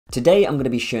Today I'm going to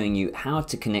be showing you how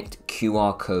to connect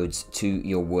QR codes to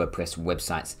your WordPress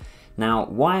websites. Now,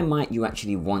 why might you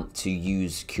actually want to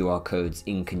use QR codes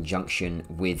in conjunction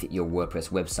with your WordPress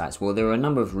websites? Well, there are a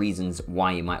number of reasons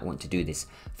why you might want to do this.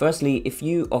 Firstly, if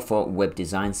you offer web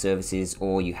design services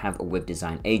or you have a web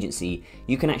design agency,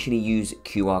 you can actually use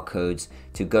QR codes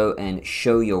to go and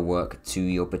show your work to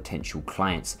your potential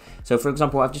clients. So for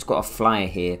example, I've just got a flyer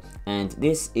here, and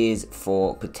this is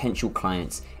for potential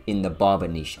clients in the barber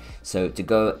niche. So to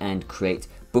go and create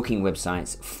booking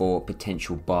websites for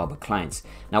potential barber clients.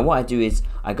 Now what I do is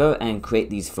I go and create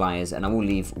these flyers, and I will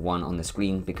leave one on the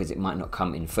screen because it might not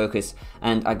come in focus,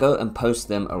 and I go and post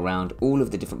them around all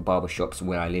of the different barber shops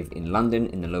where I live in London,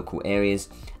 in the local areas,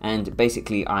 and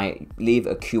basically I leave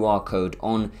a QR code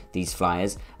on these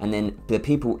flyers, and then the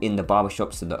people in the barber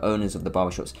shops, so the owners of the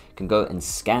barber shops, can go and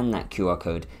scan that QR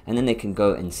code, and then they can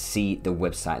go and see the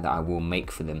website that I will make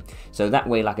for them. So that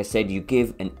way, like I said, you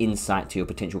give an insight to your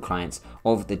potential clients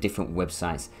of the different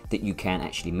websites that you can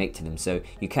actually make to them. So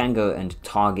you can go and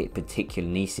target particular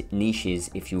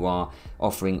niches if you are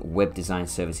offering web design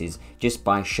services just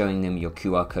by showing them your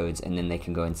QR codes, and then they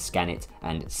can go and scan it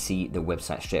and see the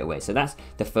website straight away. So that's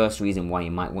the first reason why you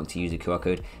might want to use a QR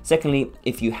code. Secondly,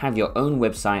 if you have your own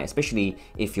website, especially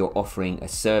if you're offering a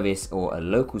service or a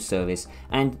local service,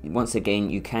 and once again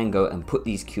you can go and put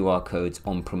these QR codes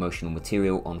on promotional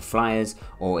material, on flyers,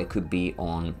 or it could be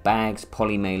on bags,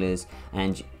 poly mailers,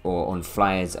 or on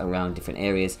flyers around different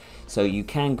areas. So you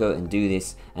can go and do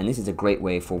this, and this is a great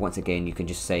way for, once again, you can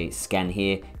just say scan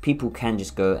here. People can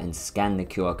just go and scan the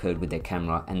QR code with their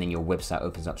camera, and then your website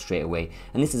opens up straight away.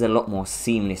 And this is a lot more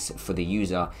seamless for the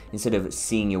user. Instead of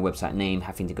seeing your website name,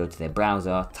 having to go to their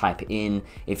browser, type it in.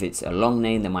 If it's a long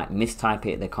name, they might mistype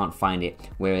it, they can't find it.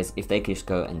 Whereas if they could just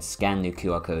go and scan the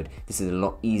QR code, this is a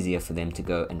lot easier for them to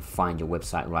go and find your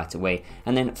website right away.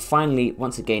 And then finally,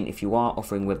 once again, if you are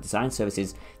offering web design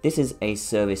services, this is a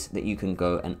service that you can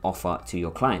go and offer to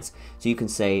your clients. So you can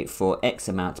say for X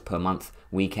amount per month,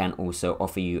 we can also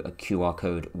offer you a QR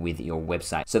code with your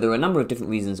website. So there are a number of different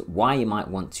reasons why you might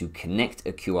want to connect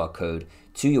a QR code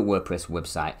to your WordPress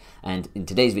website. And in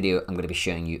today's video, I'm going to be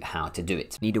showing you how to do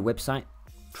it. Need a website?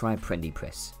 Try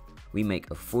PrendyPress. We make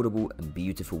affordable and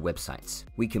beautiful websites.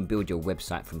 We can build your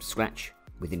website from scratch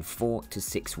within 4 to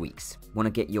 6 weeks. Want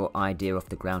to get your idea off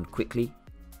the ground quickly?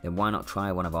 Then why not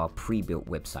try one of our pre-built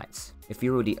websites? If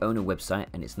you already own a website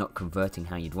and it's not converting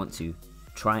how you'd want to,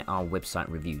 try our website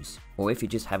reviews. Or if you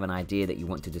just have an idea that you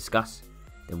want to discuss,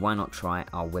 then why not try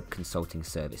our web consulting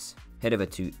service? Head over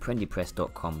to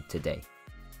prendypress.com today.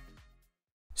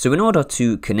 So in order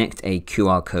to connect a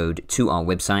QR code to our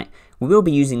website, we will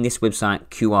be using this website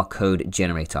QR code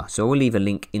generator. So we'll leave a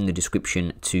link in the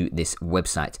description to this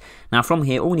website. Now from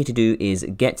here, all we need to do is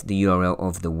get the URL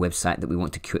of the website that we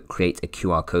want to create a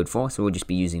QR code for. So we'll just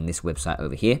be using this website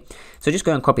over here. So just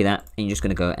go and copy that, and you're just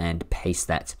going to go and paste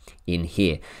that in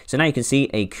here. So now you can see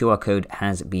a QR code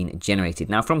has been generated.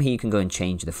 Now from here, you can go and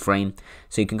change the frame.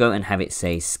 So you can go and have it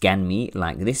say scan me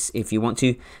like this if you want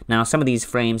to. Now some of these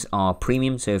frames are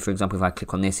premium. So for example, if I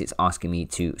click on this, it's asking me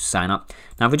to sign up.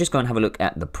 Now if we just go and have a look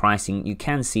at the pricing, you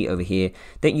can see over here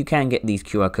that you can get these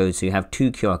QR codes. So you have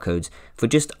 2 QR codes for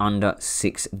just under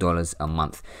 $6 a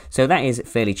month. So that is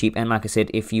fairly cheap. And like I said,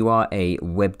 if you are a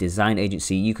web design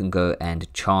agency, you can go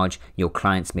and charge your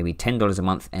clients maybe $10 a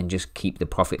month and just keep the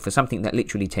profit for something that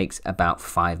literally takes about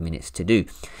 5 minutes to do.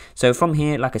 So from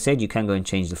here, like I said, you can go and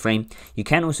change the frame. You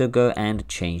can also go and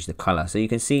change the color. So you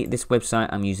can see this website,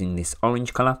 I'm using this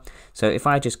orange color. So if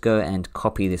I just go and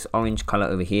copy this orange color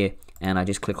over here, and I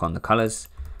just click on the colors,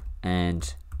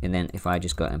 and then if I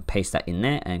just go and paste that in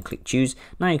there and click choose,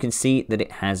 now you can see that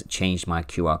it has changed my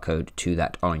QR code to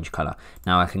that orange color.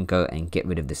 Now I can go and get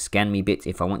rid of the scan me bit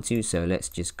if I want to. So let's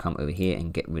just come over here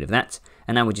and get rid of that.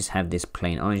 And now we just have this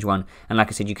plain orange one. And like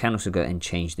I said, you can also go and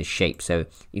change the shape. So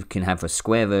you can have a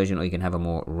square version, or you can have a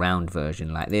more round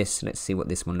version like this. Let's see what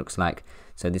this one looks like.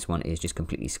 So this one is just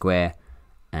completely square,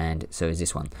 and so is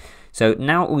this one. So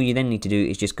now all you then need to do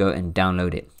is just go and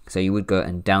download it. So you would go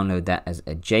and download that as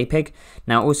a JPEG.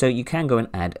 Now also you can go and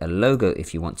add a logo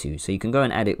if you want to. So you can go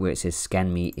and add it where it says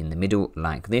scan me in the middle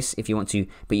like this if you want to,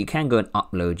 but you can go and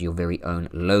upload your very own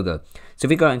logo. So if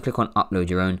we go and click on upload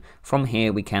your own, from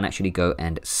here we can actually go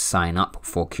and sign up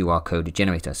for QR code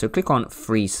generator. So click on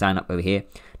free sign up over here.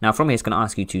 Now from here, it's going to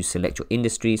ask you to select your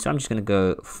industry. So I'm just going to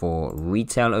go for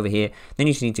retail over here. Then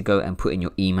you just need to go and put in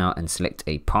your email and select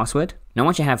a password. Now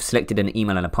once you have selected an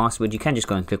email and a password, you can just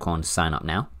go and click on sign up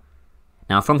now.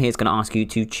 Now from here, it's going to ask you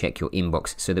to check your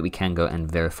inbox so that we can go and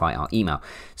verify our email.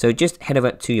 So just head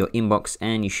over to your inbox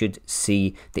and you should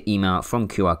see the email from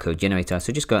QR code generator.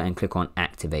 So just go and click on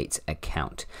activate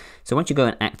account. So once you go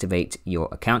and activate your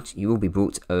account, you will be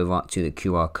brought over to the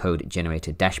QR code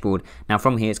generator dashboard. Now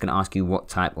from here, it's going to ask you what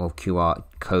type of QR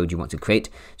code you want to create.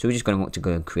 So we're just going to want to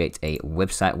go and create a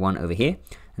website one over here.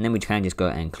 And then we can just go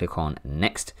and click on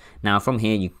next. Now from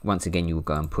here, once again, you will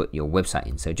go and put your website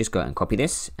in. So just go and copy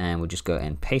this and we'll just go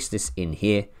and paste this in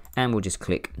here and we'll just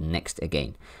click next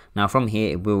again. Now from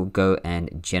here, it will go and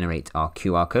generate our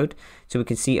QR code. So we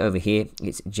can see over here,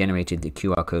 it's generated the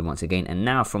QR code once again. And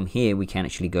now from here, we can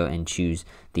actually go and choose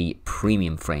the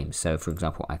premium frame. So for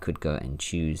example, I could go and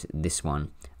choose this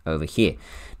one over here.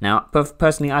 Now,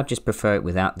 personally, I just prefer it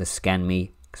without the scan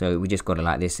me. So we just got it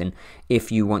like this. And if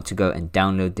you want to go and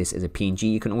download this as a PNG,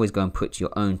 you can always go and put your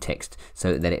own text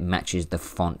so that it matches the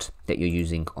font that you're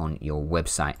using on your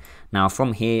website. Now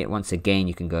from here, once again,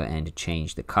 you can go and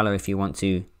change the color if you want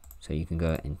to. So you can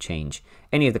go and change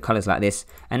any of the colors like this.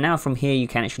 And now from here, you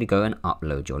can actually go and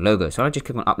upload your logo. So I'll just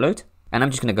click on upload and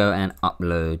I'm just going to go and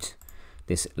upload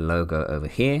this logo over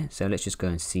here. So let's just go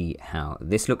and see how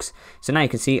this looks. So now you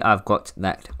can see I've got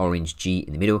that orange G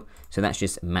in the middle. So that's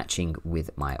just matching with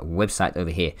my website over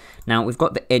here. Now we've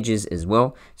got the edges as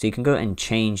well. So you can go and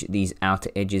change these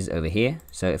outer edges over here.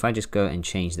 So if I just go and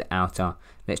change the outer,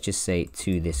 let's just say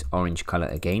to this orange color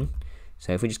again.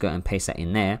 So if we just go and paste that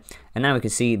in there, and now we can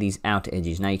see these outer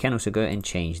edges. Now you can also go and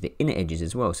change the inner edges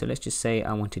as well. So let's just say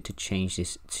I wanted to change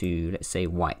this to, let's say,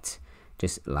 white,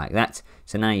 just like that.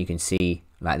 So now you can see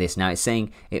like this. Now it's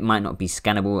saying it might not be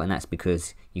scannable, and that's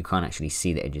because you can't actually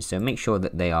see the edges. So make sure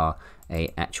that they are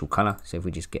a actual color. So if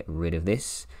we just get rid of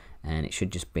this, and it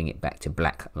should just bring it back to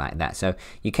black like that. So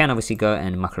you can obviously go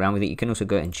and muck around with it. You can also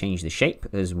go and change the shape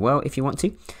as well if you want to.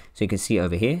 So you can see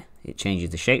over here, it changes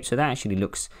the shape. So that actually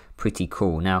looks pretty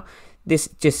cool. Now, this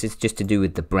is just to do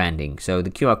with the branding. So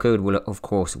the QR code will of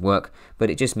course work,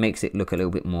 but it just makes it look a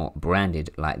little bit more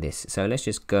branded like this. So let's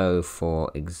just go,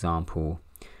 for example,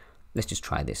 let's just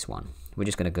try this one. We're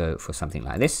just going to go for something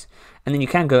like this, and then you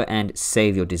can go and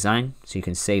save your design. So you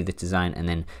can save the design and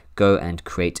then go and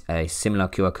create a similar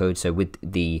QR code. So with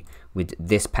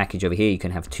this package over here, you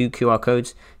can have 2 QR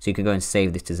codes. So you can go and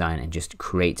save this design and just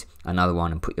create another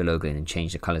one and put your logo in and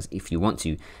change the colors if you want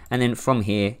to. And then from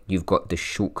here, you've got the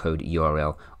shortcode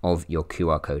URL of your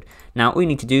QR code. Now all you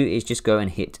need to do is just go and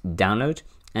hit download.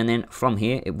 And then from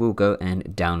here, it will go and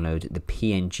download the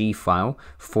PNG file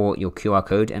for your QR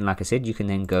code. And like I said, you can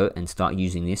then go and start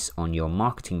using this on your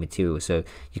marketing material. So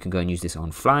you can go and use this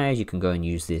on flyers. You can go and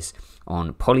use this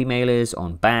on poly mailers,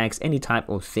 on bags, any type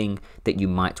of thing that you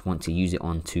might want to use it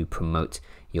on to promote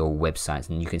your website.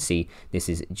 And you can see this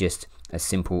is just a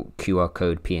simple QR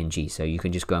code PNG. So you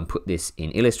can just go and put this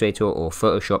in Illustrator or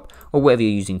Photoshop or whatever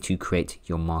you're using to create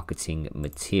your marketing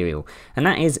material. And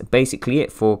that is basically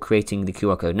it for creating the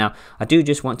QR code. Now, I do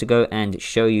just want to go and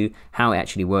show you how it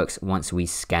actually works once we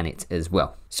scan it as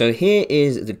well. So here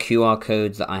is the QR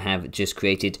code that I have just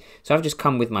created. So I've just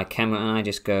come with my camera and I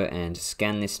just go and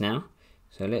scan this now.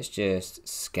 So let's just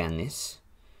scan this.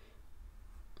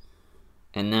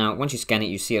 And now once you scan it,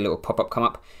 you see a little pop-up come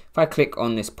up. If I click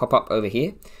on this pop-up over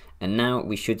here, and now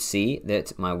we should see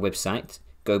that my website,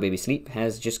 Go Baby Sleep,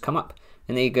 has just come up.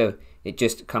 And there you go. It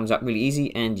just comes up really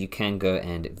easy, and you can go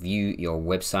and view your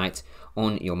website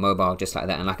on your mobile just like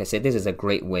that. And like I said, this is a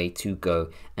great way to go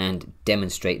and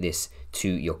demonstrate this to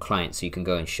your clients. So you can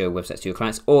go and show websites to your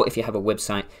clients, or if you have a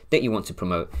website that you want to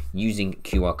promote, using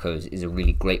QR codes is a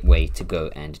really great way to go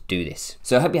and do this.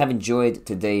 So I hope you have enjoyed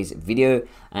today's video,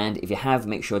 and if you have,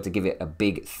 make sure to give it a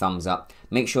big thumbs up.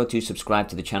 Make sure to subscribe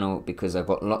to the channel because I've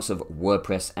got lots of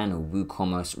WordPress and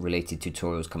WooCommerce related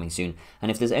tutorials coming soon.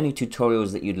 And if there's any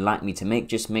tutorials that you'd like me to make,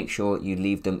 just make sure you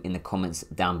leave them in the comments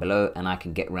down below and I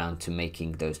can get around to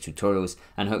making those tutorials,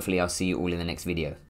 and hopefully I'll see you all in the next video.